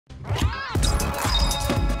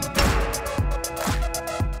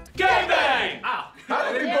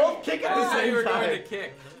thought you were doing the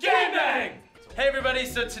kick. Game bang! Hey everybody,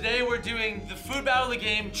 so today we're doing the Food Battle of the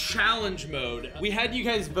Game challenge mode. We had you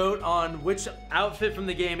guys vote on which outfit from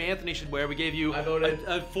the game Anthony should wear. We gave you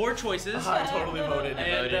 4 choices. I totally voted.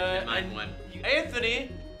 And, mine won.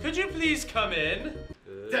 Anthony, could you please come in?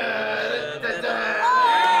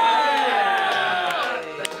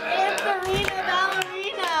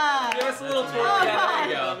 Ballerina. Give us a little tour. Oh, There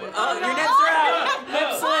we go. Oh, your nips are out.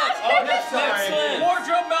 Nip slip. Nip slip.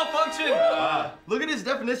 Wardrobe malfunction. Look at his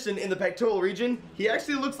definition in the pectoral region. He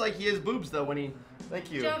actually looks like he has boobs though when he.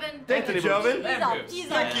 Thank you. Joven. Thank you, Joven. He's off. He's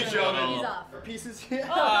off. Thank you, Joven. He's off. Pieces here.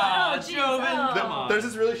 Oh, geez. Joven. Oh. Come on. There's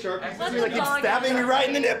this really sharp piece Let's of me that keeps go stabbing me again. right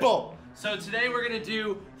in the nipple. So today we're gonna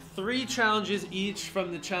do 3 challenges each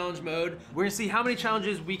from the challenge mode. We're gonna see how many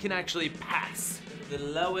challenges we can actually pass. The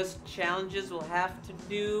lowest challenges will have to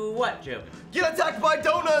do what, Joe? Get attacked by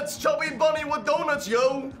donuts, chubby bunny with donuts,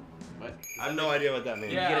 yo. What? I have no idea what that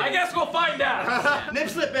means. Yeah, I guess we'll find out. Nip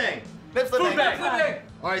slip bang. Nip slip Food bang. bag.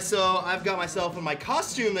 All right, so I've got myself in my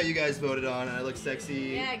costume that you guys voted on, and I look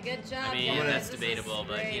sexy. Yeah, good job. I mean, guys. that's This is debatable,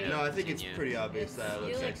 but, you great. know. No, I think it's Continue. pretty obvious that I look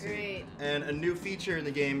You look sexy. great. And a new feature in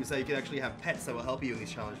the game is that you can actually have pets that will help you in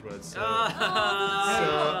these challenge modes. So,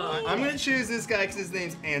 I'm gonna choose this guy because his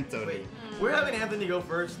name's Anthony. We're having Anthony go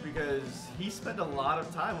first because he spent a lot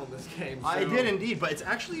of time on this game. So. I did indeed, but it's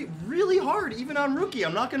actually really hard, even on rookie.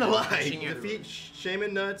 I'm not gonna lie. Defeat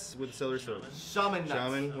Shaman Nuts with Silver Sword. Shaman nuts.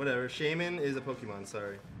 Shaman, whatever. Shaman is a Pokemon. Sorry.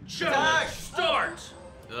 Start.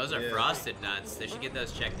 Those are Yeah. frosted nuts. They should get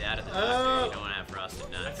those checked out at the doctor. You don't want to have frosted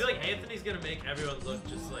nuts. I feel like Anthony's gonna make everyone look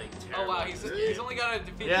just like terrible. Oh wow, he's only got to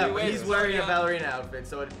defeat Yeah, 3 but waves. he's wearing a ballerina outfit,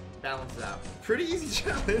 so it balances out. Pretty easy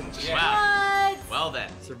challenge. Wow. What? Well then.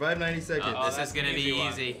 Survive 90 seconds. This that's is gonna an be easy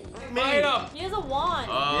one. easy. Fight him. He has a wand.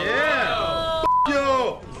 Oh, Yeah.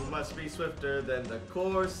 Yo. You must be swifter than the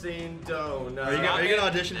coursing donut. Are you gonna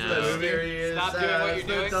audition for that No. movie? Mysterious Stop doing what as you're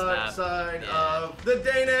the doing. dark Stop. side Yeah. of the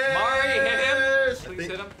Danish. Mari, hit him. Please think-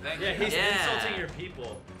 hit him. Thank Yeah, you. he's Yeah. insulting your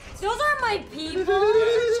people. Those aren't my people.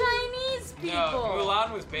 They're Chinese No, people. Mulan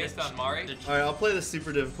was based on Mari. All right, I'll play the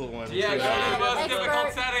super difficult one. Yeah, Yeah, go to the most expert.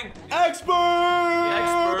 difficult setting.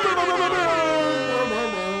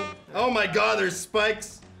 Oh my God, there's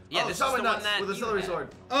spikes. Yeah, Oh, this is Shaman the one nuts that with a you celery had. sword.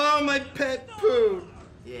 Oh, my pet poo.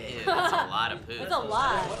 Yeah, that's a lot of poo. That's a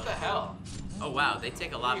lot. What the hell? Oh wow, they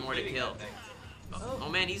take a lot more to Beating kill. that thing. Oh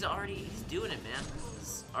man, he's doing it, man.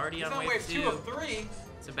 He's already He's on on wave wave 2 2. of 3.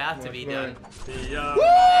 It's about to be done. Wow.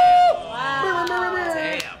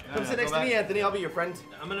 Damn. Come sit next to me, Anthony. I'll be your friend.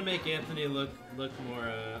 I'm gonna make Anthony look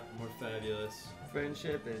more fabulous.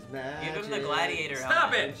 Friendship is magic. Give him the gladiator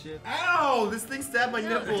Stop helmet. it. Ow, this thing stabbed my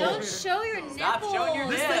nipple. Don't show your nipples. Stop showing your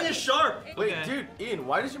This nip. thing is sharp. Wait, Okay. dude, Ian,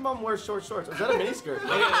 why does your mom wear short shorts? Is that a miniskirt?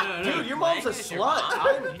 No. Dude, your mom's a Mine is your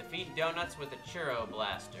slut. mom. Defeat donuts with a churro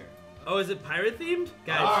blaster. Oh, is it pirate themed?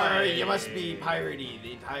 Guys. Alright, you must be piratey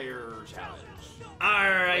the entire challenge.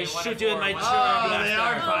 Alright, Wait, what shoot you with my for? churro Oh, they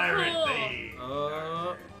are blaster. pirate cool. thieves.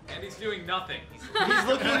 And he's doing nothing. He's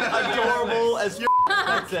looking adorable as you.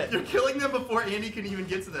 That's it. You're killing them before Andy can even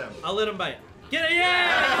get to them. I'll let him bite. Get it,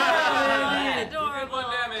 yeah! Yeah. Good 1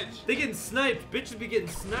 damage. They getting sniped. Bitches be getting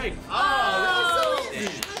sniped. Oh,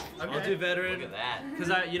 Damn. I'll do veteran. Look at that.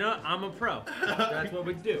 Cause I'm a pro. That's what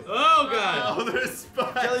we do. Oh god! Oh, there's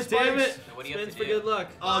spikes. Kelly Damn it! spikes. What do you have Spins to for do? good luck.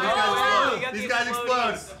 Oh, these Oh, guys you explode. got These the guys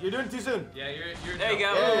explode. explodies. You're doing too soon. Yeah, you're There you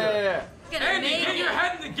go. Yeah. Gonna Andy, make get your it.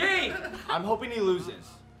 head in the game. I'm hoping he loses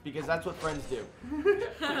because that's what friends do.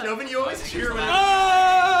 Joven, you always cheer when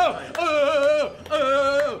Oh! Oh!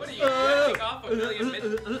 Oh! What are you jacking off a million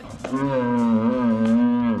minutes?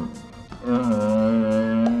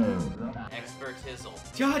 Expertizzle.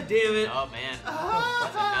 God damn it! Oh man.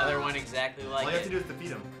 That's another one exactly like all you have to it. do is defeat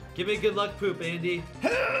him. Give me good luck, poop, Andy.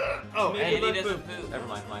 Oh, Give me Andy good luck, doesn't poop. poop. never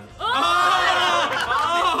mind, mine. Oh!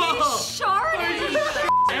 Oh! He's sharding.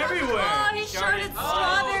 Everywhere. Oh, he Sharded. sharded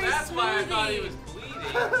Oh, strawberry that's why I thought he smoothie. was bleeding. He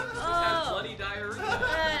just had bloody diarrhea.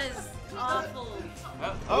 That is awful.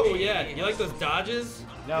 Oh yeah, you like those dodges?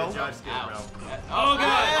 No. Good job, Skid, Ow. bro. Oh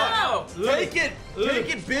god! Oh, Take it! Take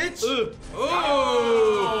it, bitch!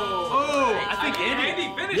 Oh! I think Andy.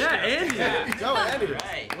 Andy finished Yeah, him. Andy. Yeah. Go, Andy.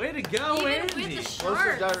 right. Way to go, Even Andy. with the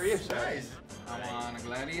Explosive shards. diarrhea shot. Nice. I want a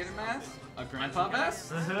gladiator mask, a grandpa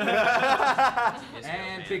vest, Yes,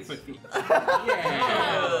 and no, Bigfoot feet.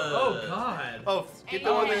 Oh god. Oh, get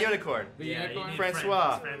the one with the unicorn. The Yeah, you unicorn. need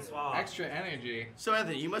Francois. Francois. Extra energy. So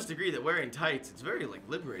Anthony, you must agree that wearing tights, it's very like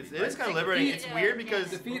liberating. It is kind of liberating. It's Taquito weird because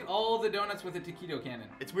Defeat all the donuts with a taquito cannon.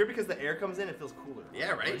 it's weird because the air comes in. It feels cooler.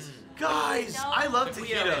 Yeah, right? Guys, No. I love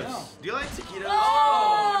Taquitos. taquitos. Do you like taquitos?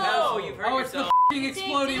 Oh, no, you've hurt Oh, it's the yourself. f***ing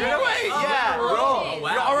exploding. Ding, ding. Wait, yeah, Oh, roll. geez.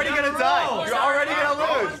 Wow. You're already gonna die. roll. You're already gonna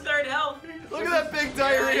One lose. third health. Look at that big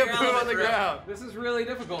diarrhea You're poo on the irrelevant, ground. This is really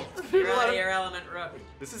difficult. You're out of your element, Rook.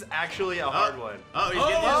 This is actually a hard one. Oh, he's getting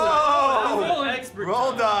used Oh! Expert Roll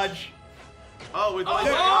time. dodge. to it. Oh, with You're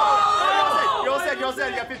all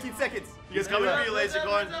set. You got 15 seconds. He's coming for you, Laser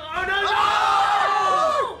Corn.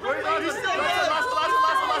 Oh! Last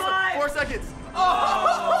one. 4 seconds.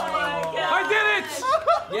 I did it!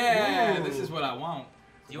 Yeah, this is what I want.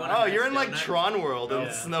 Do you want Oh, you're in like Tron world and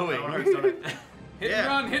it's snowing. Hit and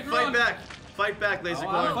run, hit and run. Fight back. Fight back, Laser Oh,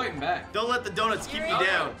 I'm Corn. fighting back. Don't let the donuts keep you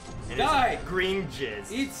down. Die! Green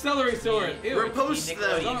jizz. Eat celery sword. Ew. Repulse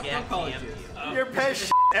them. Don't call it jizz. Your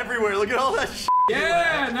pet everywhere. Look at all that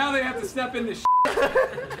Yeah, now they have to step into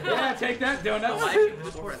Yeah, take that, donuts.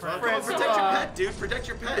 Protect your pet, dude. Protect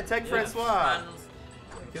your pet. Protect Francois.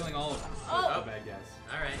 Killing all of them. Oh. Bad guys.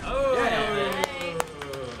 Alright. Oh. Yeah.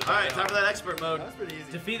 Alright, time for that expert mode. That's pretty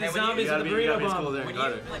easy. Defeat the Hey, when you- zombies You gotta in be, the you burrito gotta be cool bomb. there, When got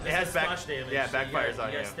you, it. like, It has back. Smosh damage. Yeah, backfires on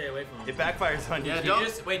You you. gotta stay away from them. It backfires on you. Yeah, Did don't- you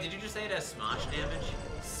just, wait, did you just say it has Smosh damage?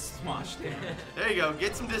 Smosh damage. There you go.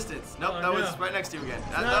 Get some distance. Nope, Oh, that was no. right next to you again.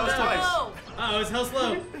 That, No, that was no. twice. Oh. Oh, it's hell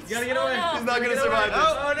slow. You gotta get away. Oh, no. He's not gonna survive this. Oh,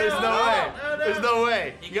 no. There's no way. Oh, no. There's no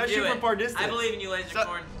way. You You gotta can shoot do from it. far distance. I believe in you, Laser So-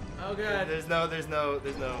 Corn. Oh god. There's no. Oh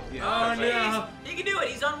Yeah, no. He can do it.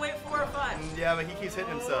 He's on wave 4 or 5. yeah, but he keeps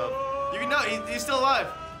hitting himself. You can know he's still alive.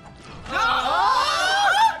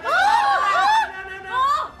 Oh.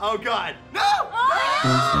 Oh god. No!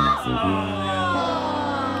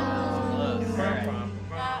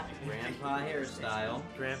 Grandpa hairstyle,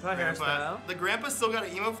 Grandpa hairstyle. The grandpa still got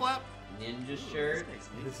an emo flap? ninja shirt,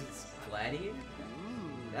 gladiator.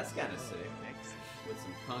 That's kind of sick. With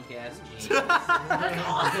some punk ass jeans.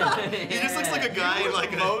 He just looks like a guy in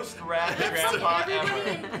like most rad grandpa Everybody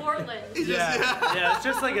ever. in Portland. Yeah. Yeah, it's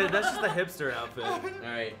just like that's just a hipster outfit. All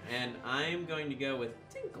right, and I'm going to go with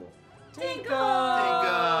Tinkle. Tinkle.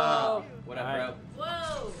 What up, Alright. bro?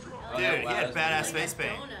 Whoa. Oh, Dude, he wow, had that's badass face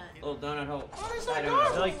paint. Little donut hole.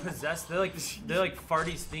 They're like possessed. They're like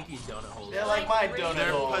farty, stinky donut holes. They're like my donut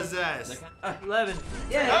They're hole. possessed. 11.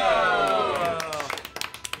 Yeah. Oh.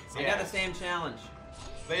 I got the same challenge.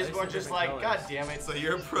 Laser Corn just like, god damn it. So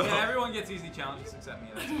you're a pro. Yeah, everyone gets easy challenges except me.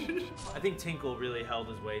 I think Tinkle really held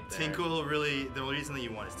his weight there. Tinkle really, the reason that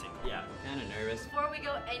you want is Tinkle. Yeah. Kind of nervous. Before we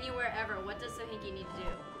go anywhere ever, what does Sohinki need to do?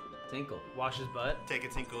 Tinkle. Wash his butt. Take a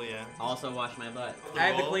Tinkle, yeah. Also wash my butt. I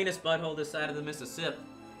have the cleanest butthole this side of the Mississippi.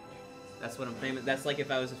 That's what I'm famous. That's like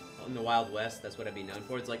if I was in the Wild West, that's what I'd be known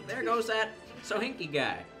for. It's like, there goes that Sohinki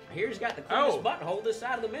guy. Here's got the cleanest Oh. butthole this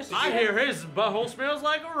side of the Mississippi. I hear his butthole smells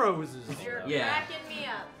like roses. You're Yeah. cracking me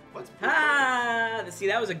up. Ah! See,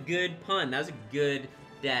 that was a good pun. That was a good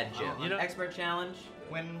dad joke. You know- Expert challenge.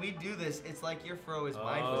 When we do this, it's like your fro is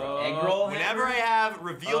my Oh. fro. Egg roll. Whenever I have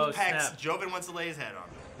revealed Oh, pecs, snap. Joven wants to lay his head on.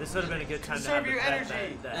 This would have been a good time to Conserve have your the pet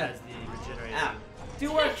energy. that has the regenerating. Ah.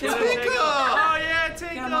 Do work, Tinkle! Tinkle. Oh yeah,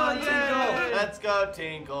 Tinkle! Come on, yeah. Let's go,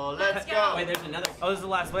 Tinkle. Let's go. Wait, there's another. Oh, this is the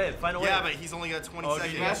last wave. Final wave. Yeah, but he's only got 20 Oh,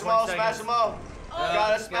 seconds. dude, Smash them all, smash them all.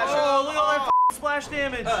 Gotta smash them all. Oh, look at all that splash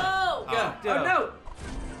damage. Oh. Go. Go. Oh, no.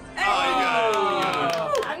 Oh, you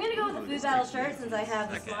got it. I'm gonna go with the food battle shirt since I have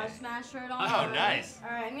the Smosh Smash shirt on. Oh, nice.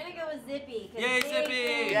 Alright, I'm gonna go with Zippy. 'cause Yay, big Zippy!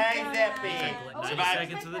 things Yay, don't Zippy! have- Oh, 90 wait,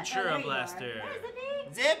 seconds of the oh, there Churro you Blaster. are. Where's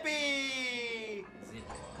Zippy? Zippy!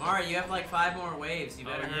 Mara, you have like 5 more waves. You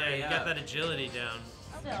Oh, better yeah, hurry you up. got that agility down.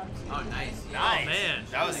 Still. Oh, nice. Yeah. Nice. Oh, man.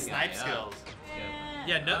 That was That snipe guy, skills.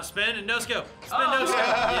 Yeah, no, spin and no scope. Spin, Oh, no scope.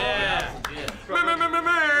 Yeah.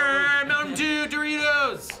 Mountain Dew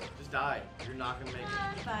Doritos. Just die. You're not gonna make it.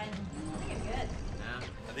 Fine. I think I'm good.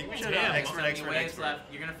 I think we should Damn. have expert, How many expert, waves expert. left?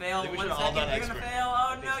 You're gonna fail. think we 1 should've all second. done You're gonna expert. fail.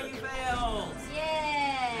 Oh no, you failed.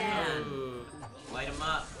 Yeah. Ooh. Light him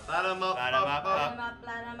up. Light 'em up, Light 'em up, up, Light up. 'em up,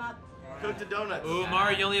 light 'em up. Cook the donuts. Ooh,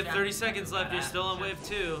 Mario, you only have 30 seconds left. You're still on wave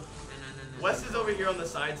 2. Wes is over here on the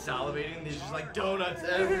side salivating. There's just like donuts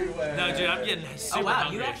everywhere. No, dude, I'm getting super Oh wow,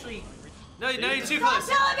 hungry. you actually. No, you're too Stop close.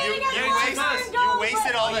 celebrating You everyone! wasted, Don't you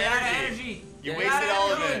wasted all Oh, the you had energy. energy. You Yeah, wasted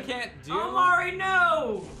all of You it. can't do. Oh, Mari,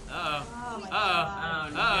 no. Uh-oh. Oh my Uh-oh.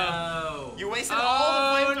 god. Oh no. You wasted Oh,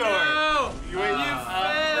 all the flamethrower. no. You wasted. You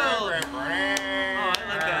failed. Oh, I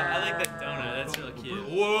like that. I like that donut. That's really cute.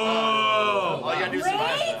 Whoa. All you gotta do is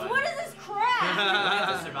survive. Wait, what is this You crap?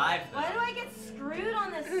 have to survive. Why do I get screwed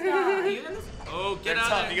on this Are stuff? you in this? Oh, They're get out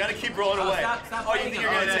tough. there. You gotta keep rolling Oh, away. stop Oh, you think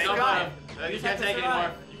you're gonna take Don't it? fight him. You just can't have to take it survive.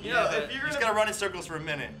 anymore. You know, if you're You just gonna gotta run in circles for a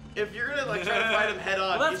minute. if you're gonna like try to fight him head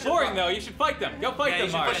on, Well, you that's should boring run. though. You should fight them. Go fight Yeah, you them,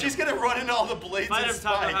 should Mario. But she's gonna run into all the blades Fight and him,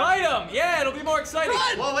 Taco. spikes. Fight them. Yeah, it'll be more exciting.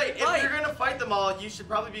 Well, wait. If Fight. you're gonna fight them all, you should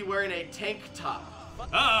probably be wearing a tank top. Oh,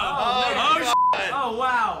 Oh, God. Oh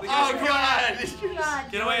wow. Oh, God. God.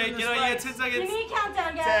 Get away, get away. You had 10 Give seconds. me a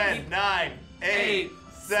countdown, guys. 10, 9, 8,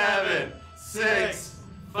 7, 6,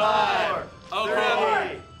 5, Oh,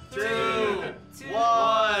 crap. 3, 2,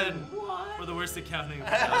 1. We're the worst at counting.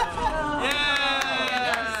 Yeah!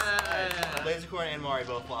 Lasercorn and Mari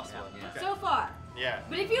both lost one. Yeah. So far. Yeah.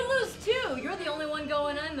 But if you lose 2, you're the only one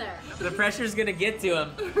going in there. The pressure's gonna get to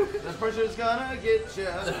him. The pressure's gonna get you.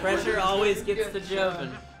 The pressure always gets to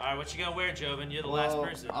Joven. Alright, what you gonna wear, Joven? You're the last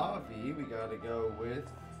person. Avi, we gotta go with.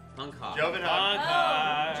 Punk hawk. Joven Oh,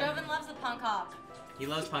 Hawk. Joven loves the punk hawk. He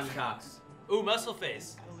loves punk hawks. Ooh, muscle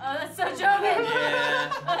face. Oh, that's so Joven.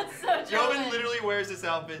 Yeah. That's so Joven. Joven literally wears this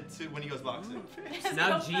outfit when he goes boxing.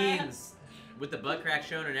 Snug jeans. With the butt crack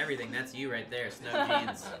shown and everything, that's you right there, snug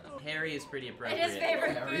jeans. Harry is pretty And appropriate. his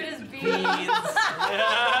favorite food is beans. Beans.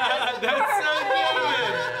 Yeah, that's so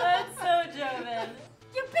Joven. That's so Joven.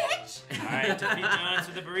 You bitch! Alright, defeat Jones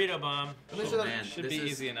with the burrito bomb. Oh, man, Should this be is-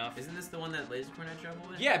 easy enough. Isn't this the one that Lasercorn had trouble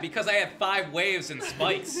with? Yeah, because I had 5 waves and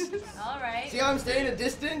spikes. Alright. See how I'm staying a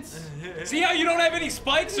distance? See how you don't have any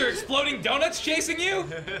spikes or exploding donuts chasing you?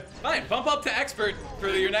 Fine, bump up to expert for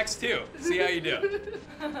your next 2. See how you do.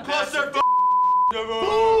 Cluster.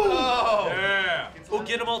 Oh! Yeah. Oh,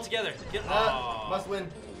 get them all together. Get Must win.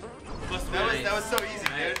 That was so easy,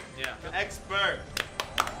 dude. Yeah. Expert.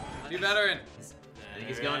 Be veteran. I think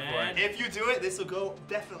he's going for it. If you do it, this will go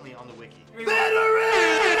definitely on the wiki. Beat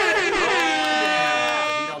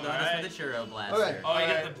all donuts with a churro blaster. Okay. Oh, you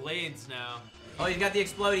Alright. got the blades now. Oh, he's got the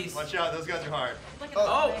explodies. Watch out, those guys are hard. Look at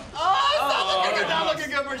Oh. that. It's not looking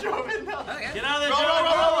good for Joven. No. Get out of there, Roll, Joven.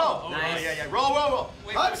 roll, roll, roll. Oh, Nice. Yeah. Roll.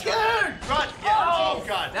 I'm scared! Run. Yeah. Oh,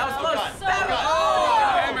 God. That was Oh, close. God. So Oh, God. Oh.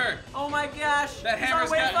 Hammer. Oh my gosh. That He's hammer's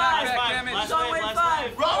on wave got 5. knockback damage. He's on wave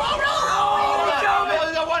 5. Roll. Oh,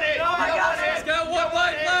 No, one hit. Oh, my God. He's got 1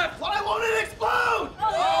 life left. Why won't it explode?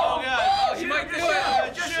 Oh, God. Oh, he might do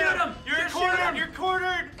it. Just shoot him. You're cornered. You're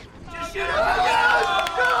cornered. Just shoot him. Yes!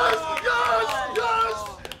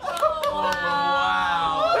 Oh,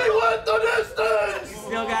 Wow. He went the distance!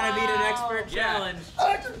 Still gotta beat an expert challenge.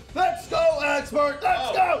 Let's go, expert!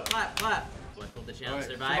 Let's go! Clap, clap. Whiffled the challenge.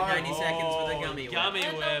 Alright, Survive survive. 90 seconds with a gummy whip. Gummy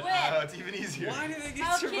With a whip. whip. Oh, it's even easier. Why do they get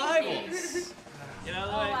How survival? kinky. Get out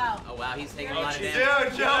of Oh, the way. wow. Oh wow, he's taking a Oh, lot of Dude,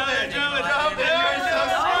 damage. Joven. Joven. You are so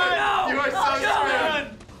screwed. Oh, no. You are so Joven. screwed.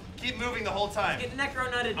 Keep moving the whole time. Get necro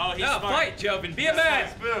nutted. Oh, he's No, smart. fight, Joven. Be a man.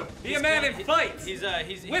 Move. Be a man and fight. He's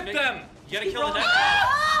Whip them. You gotta kill the next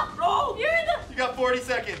Ah! Roll. You're the. You got 40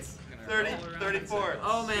 seconds. 30, 34.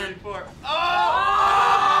 Oh man. 34. Oh!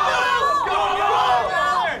 Go!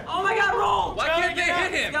 Oh my God, roll. Why can't they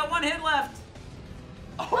hit He's him? got 1 hit left.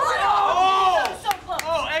 So close.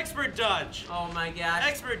 Oh, expert dodge. Oh my gosh.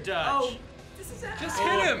 Expert dodge. Oh, this is Just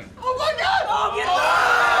hit him. Oh my God! Oh, get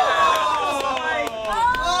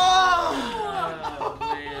Oh. Oh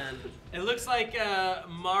man. It looks like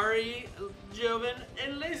Mari, Joven,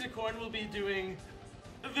 and Lasercorn will be doing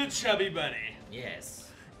the Chubby Bunny. Yes.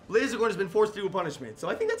 Lasercorn has been forced to do a punishment, so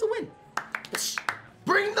I think that's a win.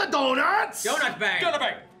 Bring the donuts! Donut bang. Go to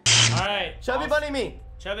bang. All right, Chubby bunny me.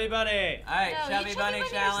 Chubby Bunny. All right, No, Chubby you Bunny Chubby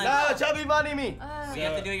Bunny challenge. No, chubby bunny me. So you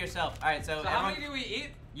have to do it yourself. All right, so, So how everyone, many do we eat?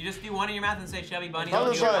 you just do one in your mouth and say Chubby Bunny.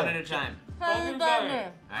 Chubby We'll do it Bunny. one at a time. Chubby bunny.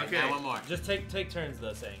 All right, Okay. now one more. Just take turns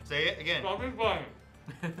though saying. Say it again. Chubby Bunny.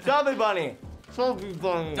 Chubby bunny. Chubby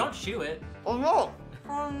bunny. Don't chew it. Oh no.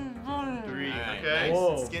 3. Alright, Okay.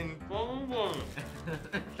 Whoa. It's getting. Chubby Bunny.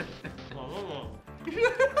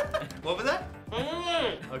 What was that?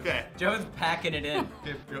 Okay. Joe's packing it in.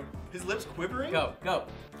 His lips quivering? Go, go.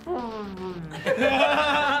 All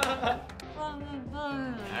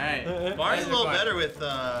right. Barney's a little better with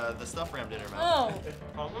the stuff rammed in her mouth.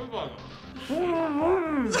 Oh.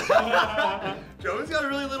 Joven's got a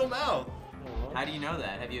really little mouth. How do you know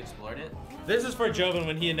that? Have you explored it? This is for Joven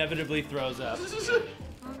when he inevitably throws up. Is Is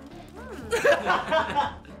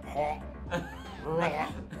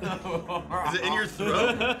it in your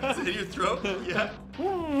throat? Is it in your throat? Yeah.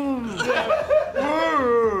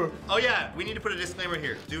 Oh yeah, we need to put a disclaimer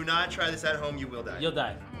here. Do not try this at home, you will die. You'll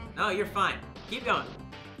die. No, you're fine. Keep going.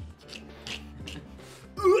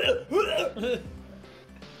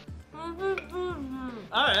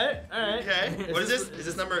 All right. Okay. What is this? Is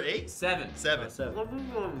this number 8? 7. 7.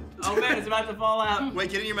 Oh man, it's about to fall out. Wait,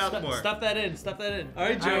 get it in your mouth more. Stuff that in. All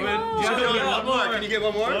right, Joven. Joven, Joven, one more. Can you get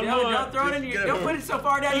one more? No, don't throw it in your. Don't put it so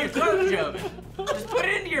far down your throat, Joven. Just put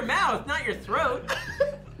it into your mouth, not your throat.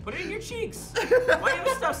 Put it in your cheeks. Why do you have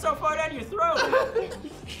stuff so far down your throat?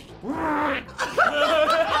 All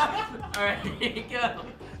right, here you go.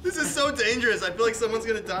 This is so dangerous. I feel like someone's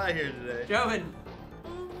gonna die here today. Joven.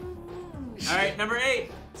 All right, number 8.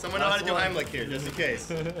 Someone know how to do Heimlich here, just in case.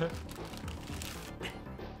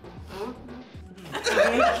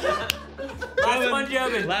 Last one,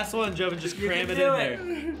 Joven. Last one, Joven. Just You cram can it do in it.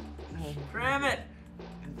 there. Cram it.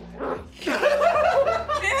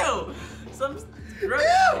 Ew! Some gross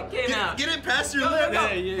shit came out. Get it past your Go, lips. go,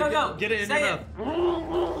 Yeah, go. Get it in Say your it.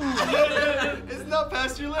 mouth. It's not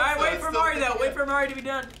past your lips. All right, though. wait It's for still Mario though. sticking Wait for Mario to be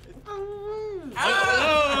done. Oh.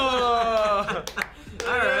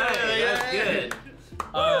 All right, that's good.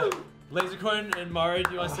 Lasercorn and Mari,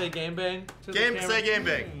 do you want to say game bang? To the Game, camera? say game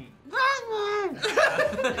bang.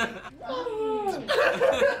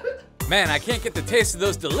 Man, I can't get the taste of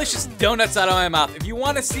those delicious donuts out of my mouth. If you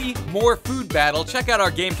want to see more food battle, check out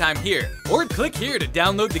our game time here. Or click here to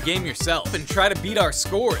download the game yourself and try to beat our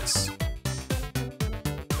scores.